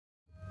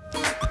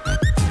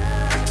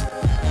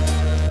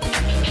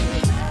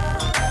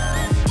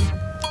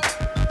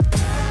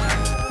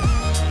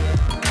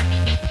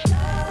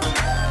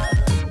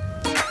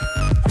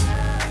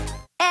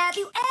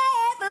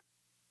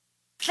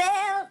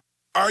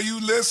Are you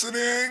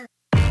listening?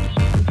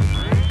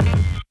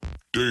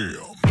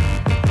 Damn.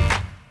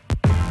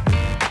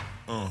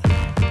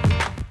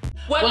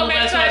 Welcome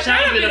back to our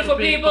channel, beautiful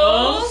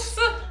peoples.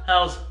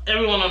 How's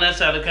everyone on that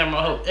side of the camera?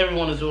 I hope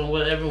everyone is doing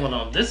well. Everyone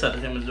on this side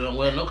of the camera is doing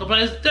well. No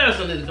complaints. There's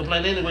no need to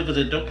complain anyway because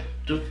they don't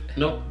do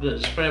no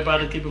good. Just pray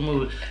about it, keep it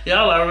moving.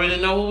 Y'all already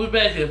know we'll be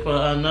back here for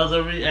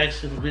another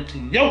reaction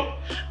video.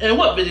 And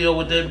what video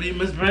would that be,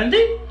 Miss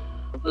Brandy?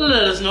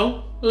 Let us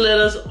know. Let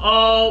us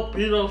all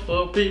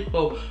beautiful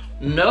people know.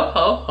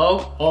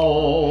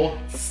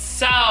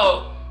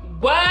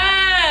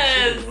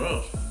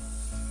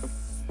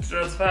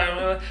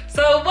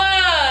 So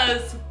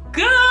what's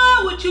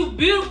good with you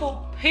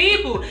beautiful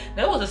people?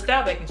 That was a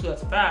style back in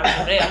 2005.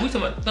 Damn, we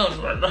talking about thumbs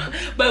right now.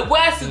 But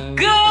what's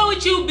good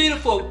with you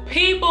beautiful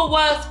people?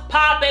 What's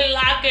popping,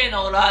 locking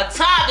on the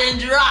top and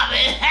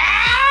dropping?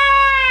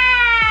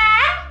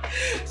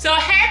 So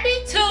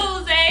happy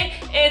Tuesday,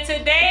 and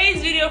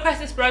today's video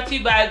question is brought to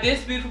you by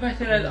this beautiful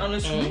person that's on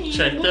the screen.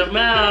 Check them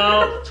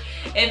out.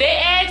 And they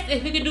asked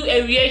if we could do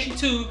a reaction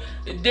to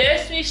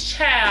Destiny's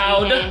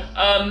Child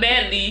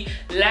Medley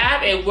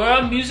live at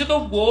World Music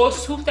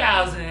Awards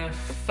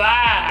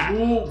 2005.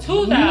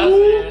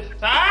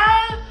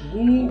 2005?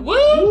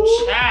 Woo,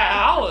 child.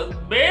 I was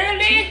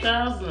barely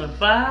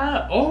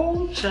 2005.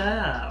 Oh,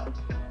 child.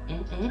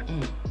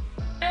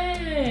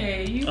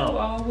 Hey, you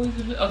always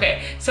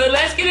okay. So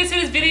let's get into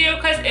this video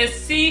and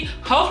see.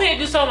 Hopefully, they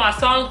do some of my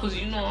songs because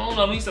you know I don't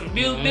know me some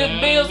bills.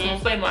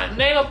 Don't say my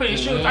name. I'm pretty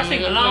sure if I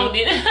sing along,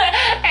 then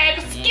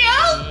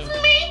excuse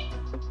me.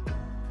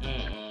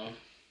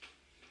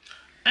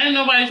 Ain't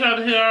nobody trying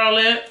to hear all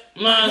that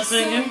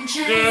non-singing,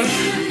 girl.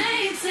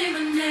 Say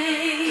my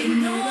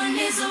name. No one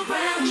is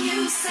around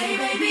you. Say,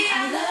 baby,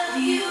 I love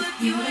you.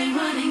 You ain't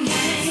running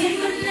game. Say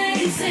my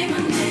name. Say my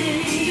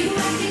name. You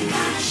acting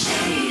kinda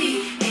shady.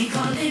 Ain't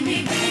calling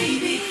me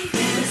baby.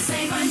 Better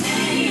say my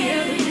name.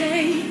 Every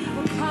day I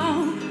will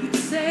call you to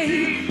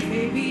say,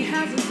 baby,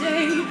 how's the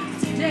day?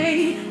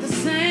 Today the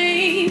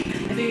same.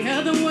 Every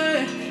other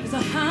word is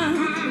a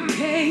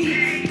okay.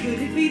 Could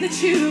it be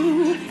that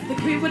you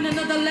agree with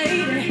another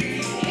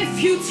lady?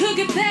 If you took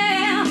it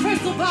there,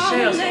 first of all,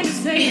 let me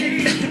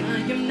say I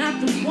am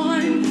not the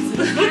one to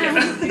play.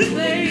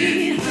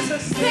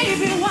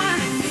 Baby,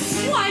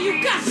 why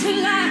you got to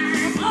lie?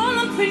 I'm all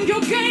up in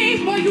your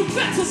game, boy. You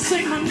better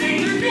say my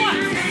name. What?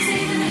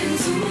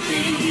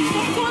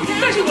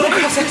 Because you want to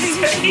cross the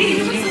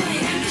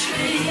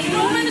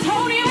no one is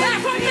holding you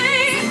back from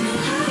me.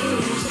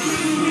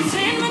 You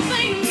saying the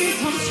thing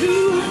come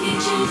true.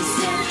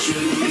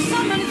 If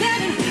somebody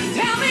didn't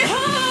tell me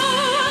who,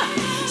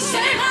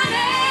 say my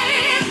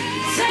name.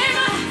 Say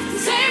my name.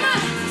 Say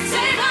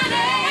my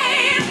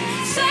name.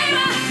 Say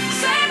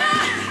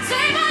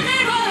my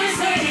name. Oh,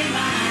 say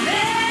my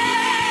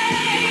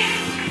name.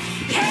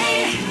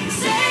 Hey,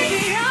 say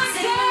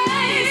Beyonce.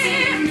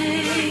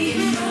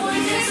 No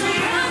one is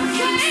around.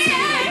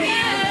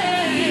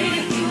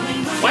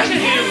 Why should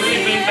he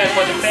really bring back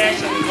what the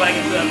fashion was like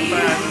in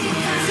 2005?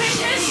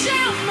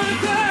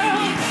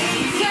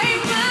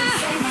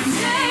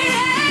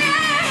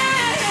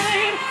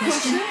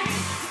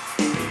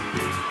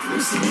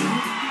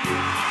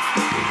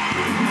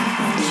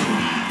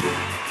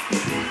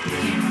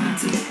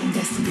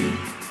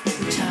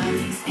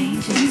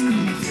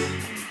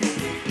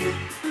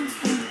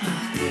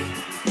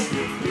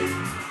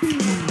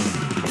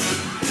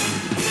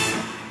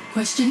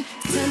 Question,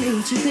 tell me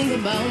what you think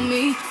about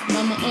me. I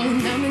buy my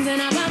own diamonds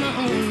and I buy my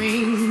own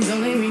rings.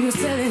 Only ring is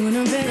selling when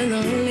I'm feeling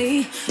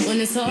lonely.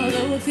 When it's all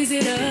over, piece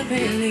it up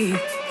and leave.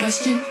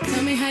 Question,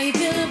 tell me how you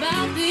feel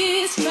about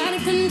this. Try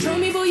to control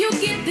me, boy, you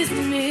get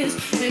dismissed.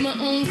 Pay my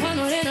own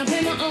condo, then I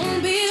pay my own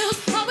bills.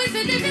 Always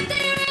a different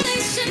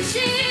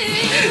relationship.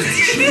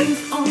 Shoes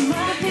on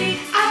my feet,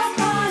 I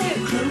bought it.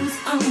 Clothes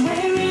I'm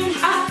wearing,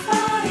 I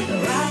bought it. The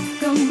rock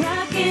I'm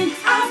rocking,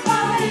 I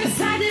bought it.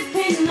 'Cause I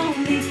depend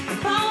on me.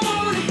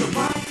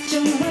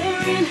 I'm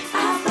wearing, I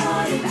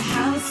bought it. The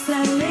house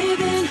I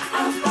live in,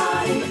 I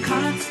bought it. The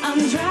car I'm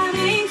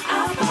driving,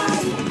 I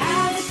bought it.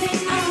 I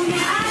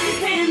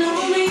depend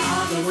on me,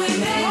 all the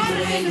women who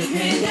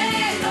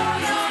independent. Throw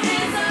your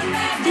hands up,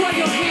 baby. Throw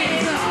your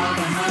hands up. All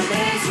the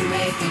holidays you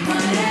making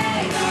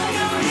money. Throw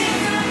your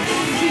hands up,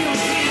 baby.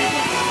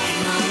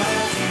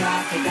 Mamas and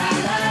rock the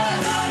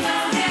dollar. Throw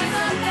your hands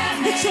up,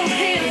 baby. Put your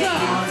hands up.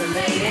 All the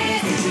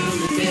ladies who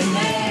truly feel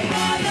me.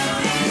 Throw your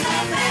hands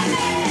up, baby.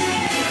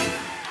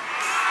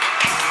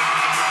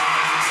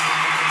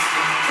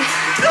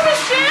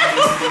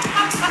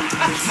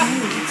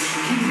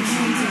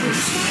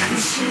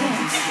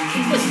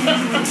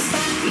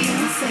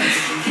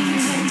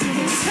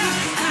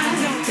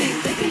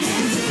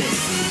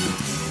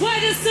 Where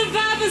the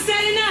survivors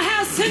at in the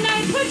house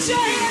tonight? Put your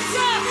hands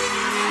up.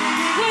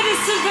 Where the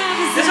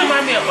survivors at? This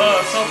reminds me of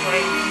So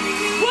Great.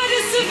 Where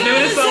the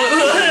survivors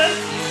at?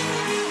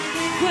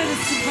 Where the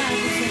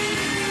survivors at?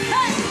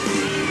 Hey!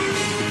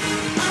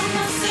 I'm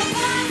a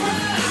survivor.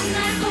 I'm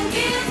not gonna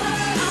give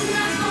up. I'm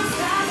not gonna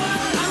stop.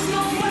 I'm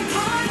gonna work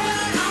harder.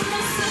 I'm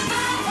a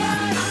survivor.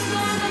 I'm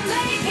gonna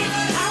make it.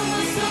 I'm a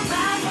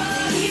survivor.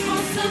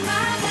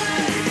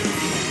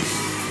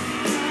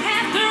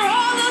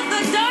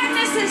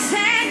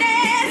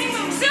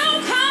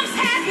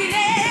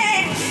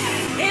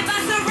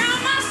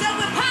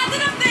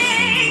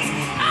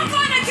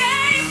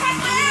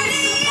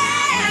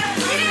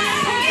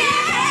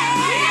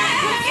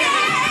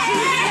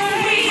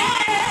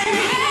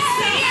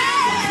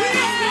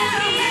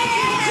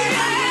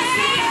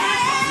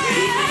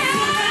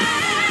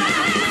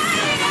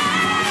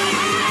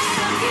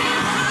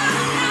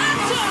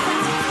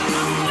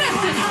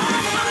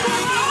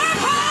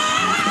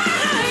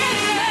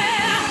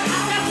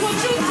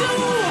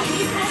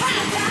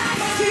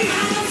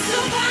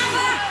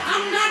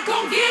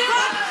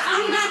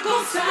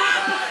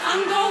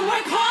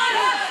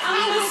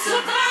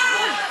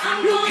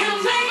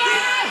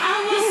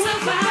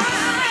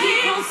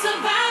 I'm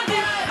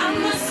surviving. I'm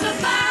a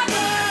survivor.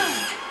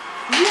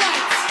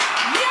 What?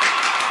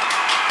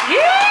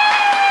 Yeah.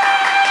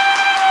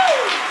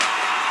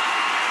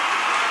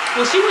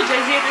 Well, she was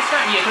Jay-Z at this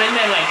time. Yeah, because they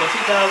met like 2001.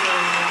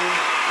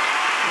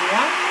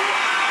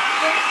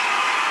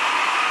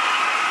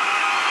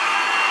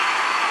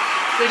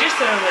 They just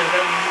started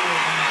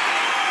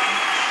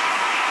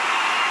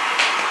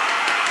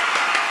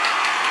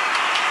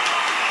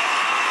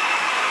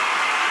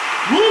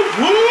Woo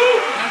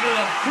woo!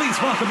 Please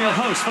welcome your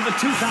hosts for the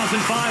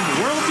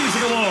 2005 World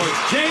Music Awards,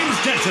 James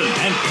Denton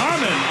and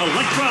Carmen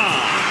Electra.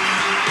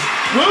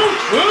 Woo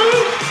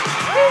woo!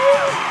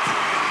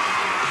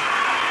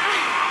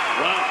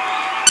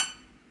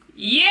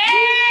 Yay!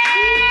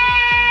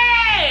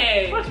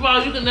 First of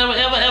all, you can never,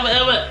 ever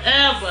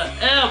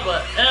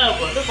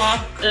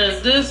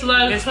in this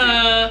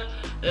lifetime,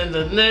 in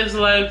the next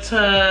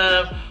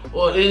lifetime,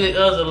 or any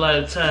other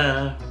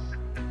lifetime,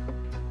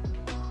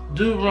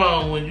 do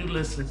wrong when you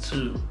listen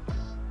to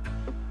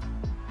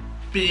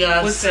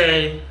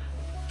Beyonce,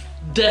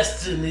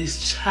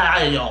 Destiny's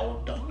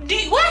Child.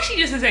 Why she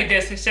just say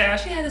Destiny's Child?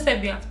 She had to say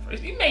Beyonce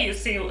first. You made it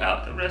single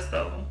out the rest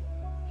of them.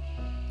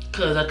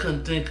 Cause I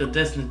couldn't think of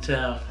Destiny's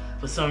Child.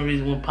 For some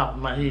reason, wouldn't pop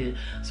in my head.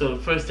 So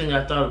the first thing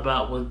I thought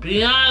about was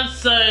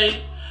Beyonce.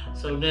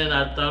 So then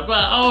I thought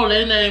about, oh,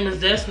 their name is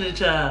Destiny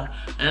Child.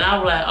 And I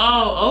was like,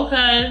 oh,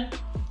 okay.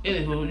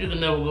 Anywho, you can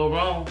never go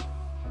wrong.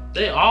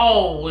 They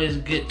always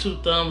get 2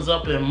 thumbs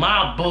up in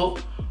my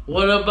book.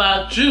 What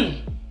about you?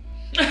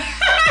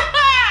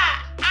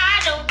 I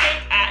don't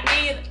think I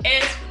need an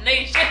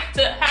explanation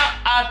to how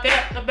I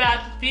felt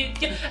about the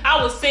future.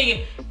 I was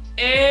singing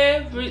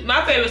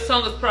my favorite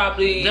song is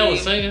probably That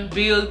was singing?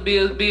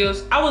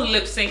 Bills. I was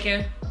lip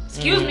syncing.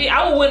 Excuse me,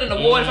 I would win an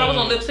award if I was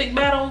on lip sync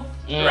battle.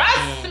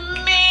 Trust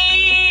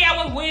me,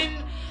 I would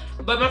win.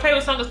 But my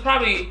favorite song is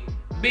probably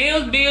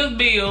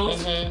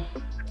Bills.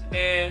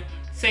 And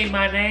Say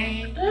My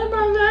Name. Say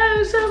my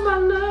name, say my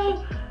name.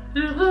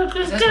 That's my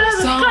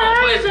song.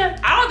 But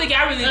I don't think I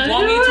really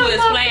want me to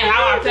explain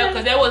how I felt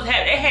because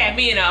they had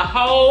me in a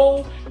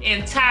whole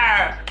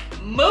entire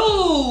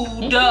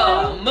mood.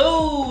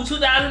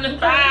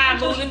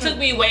 2005 mood. It took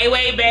me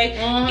way back.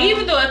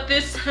 Even though at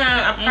this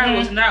time I probably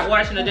was not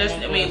watching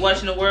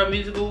watching the World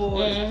Music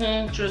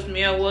Awards. Trust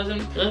me, I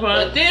wasn't. That's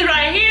right. But this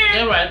right here,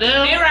 That right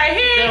there. it right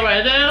here, That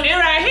right there. it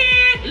right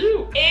here,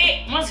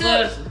 My it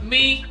glasses. took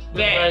me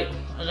back. Right.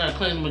 I gotta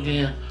clean them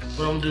again.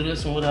 But I'm gonna do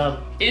this one without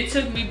them. It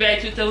took me back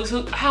to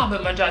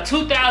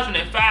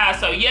 2005.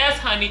 So yes,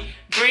 honey,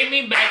 bring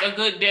me back a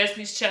good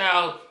Destiny's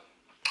Child.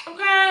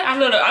 Okay, I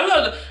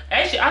love it.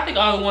 Actually, I think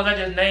all the ones I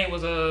just named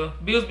was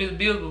Bills,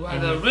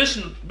 the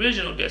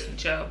original Destiny's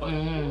Child. But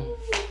Anywho,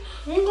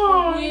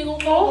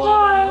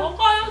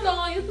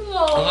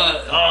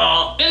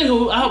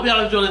 I hope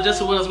y'all enjoyed it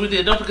just as well as we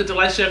did. Don't forget to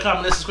like, share,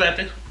 comment, and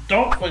subscribe.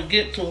 Don't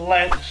forget to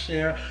like,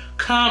 share,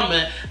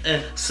 comment,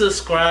 and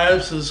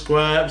subscribe. Thanks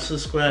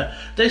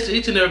to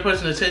each and every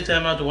person that takes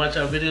time out to watch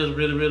our videos.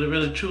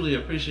 Really, truly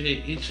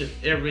appreciate each and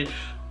every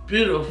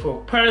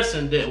beautiful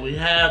person that we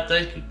have.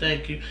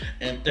 Thank you,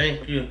 and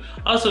thank you.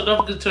 Also, don't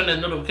forget to turn that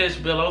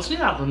notification bell on so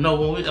y'all can know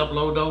when we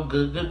upload those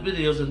good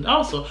videos. And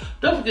also,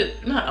 don't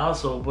forget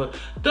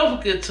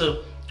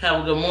to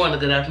have a good morning,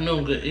 good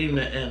afternoon, good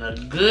evening, and a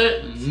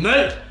good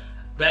night.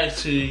 Back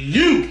to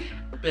you,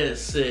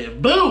 Bessie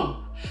Boo.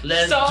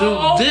 Let's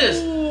do this.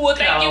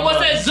 Thank you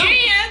once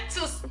again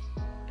to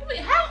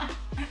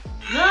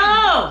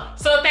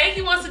So thank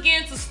you once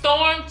again to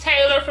Storm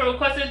Taylor for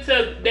requesting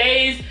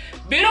today's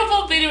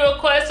beautiful video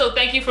request. So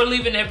thank you for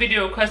leaving that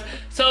video request.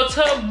 So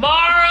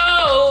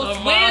tomorrow's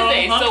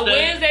Wednesday. So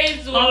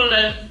Wednesday's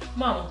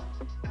Mama.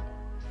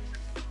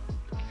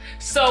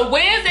 So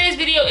Wednesday's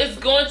video is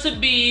going to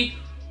be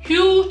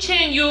Hugh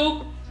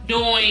Chin-Yu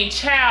doing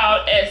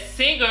Child as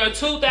Singer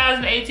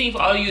 2018.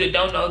 For all of you that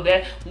don't know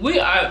that, we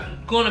are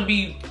going to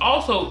be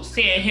also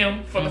seeing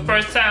him for the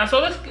first time. So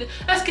let's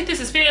get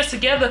this experience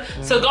together.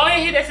 So go ahead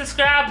and hit that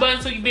subscribe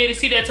button so you be able to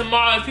see that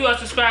tomorrow. If you are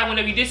subscribed,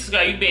 whenever you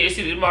subscribe, you be able to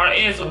see it tomorrow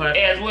as well.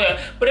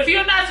 But if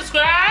you're not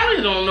subscribed,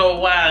 you don't know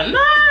why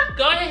not.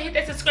 Go ahead and hit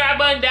that subscribe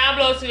button down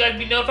below so you guys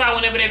be notified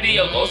whenever that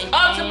video goes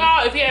up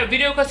tomorrow. If you have a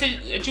video request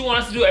that you want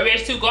us to do a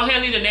reaction to, go ahead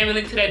and leave the name and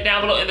link to that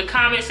down below in the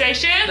comment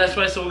section. That's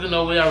right, so we can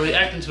know we are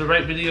reacting to the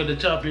right video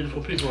that y'all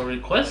beautiful people are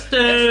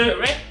requesting. That's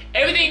correct.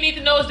 Everything you need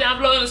to know is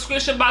down below in the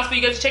description box for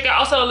you guys to check out.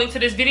 Also, a link to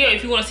this video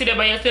if you want to see that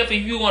by yourself.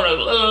 If you want to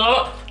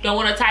don't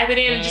want to type it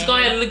in, just go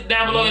ahead and look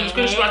down below in the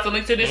description box. The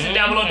link to this is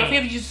down below. Don't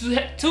forget to use 2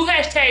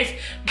 hashtags,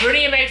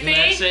 Brandy and Maxine.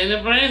 Maxine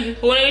and Brandy.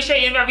 Whenever you share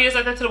any of our videos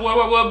like that to the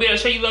world, be able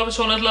to show you love and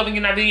showing us love and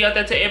getting our video out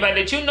there to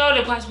everybody that you know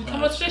that possibly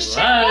come up to this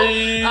channel.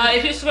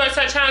 If you subscribe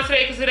to our channel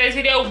today, because today's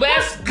video,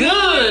 what's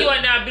good? You are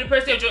now a beautiful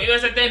person. Enjoy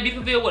yours like that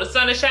beautiful video where the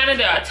sun is shining.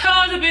 There are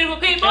tons of beautiful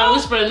people. And we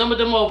spread number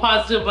them more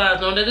positive vibes,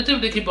 no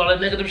negativity. Keep all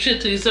that negative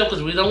shit to yourself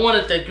because we don't want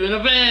it. Thank you in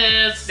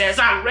advance. That's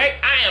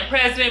correct. I am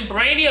President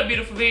Brandy, a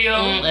beautiful video.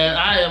 And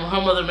I am her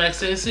mother,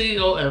 Maxine,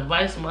 CEO and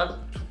Vice Mother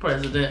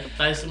President.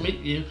 Nice to meet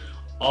you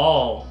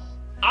all.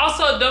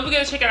 Also, don't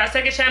forget to check out our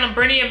second channel,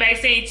 Brandy and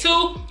Maxine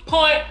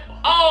 2.0.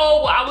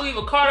 all. I will leave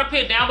a card up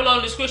here down below in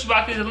the description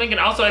box. There's a link and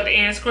also at the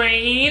end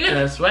screen.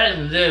 That's right.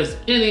 And if there's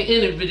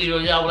any video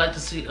y'all would like to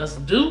see us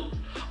do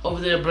over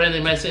there at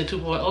Brandy Maxine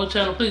 2.0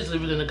 channel, please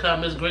leave it in the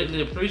comments.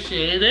 Greatly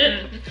appreciate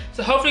it.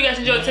 So hopefully you guys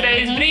enjoyed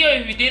today's video.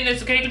 If you didn't,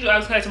 it's okay. You can do I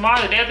was play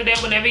tomorrow, the day after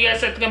that, whenever you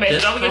guys set to come back. So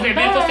don't forget to stay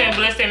beautiful, stay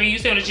blessed, stay you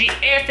stay on the G,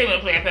 and stay on the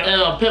player pep.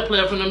 And pep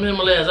player from the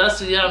Himalayas. I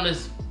see y'all in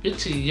this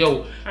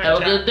video.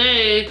 Have a good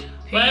day.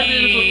 Bye,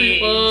 beautiful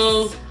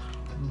people.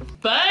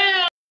 Bye.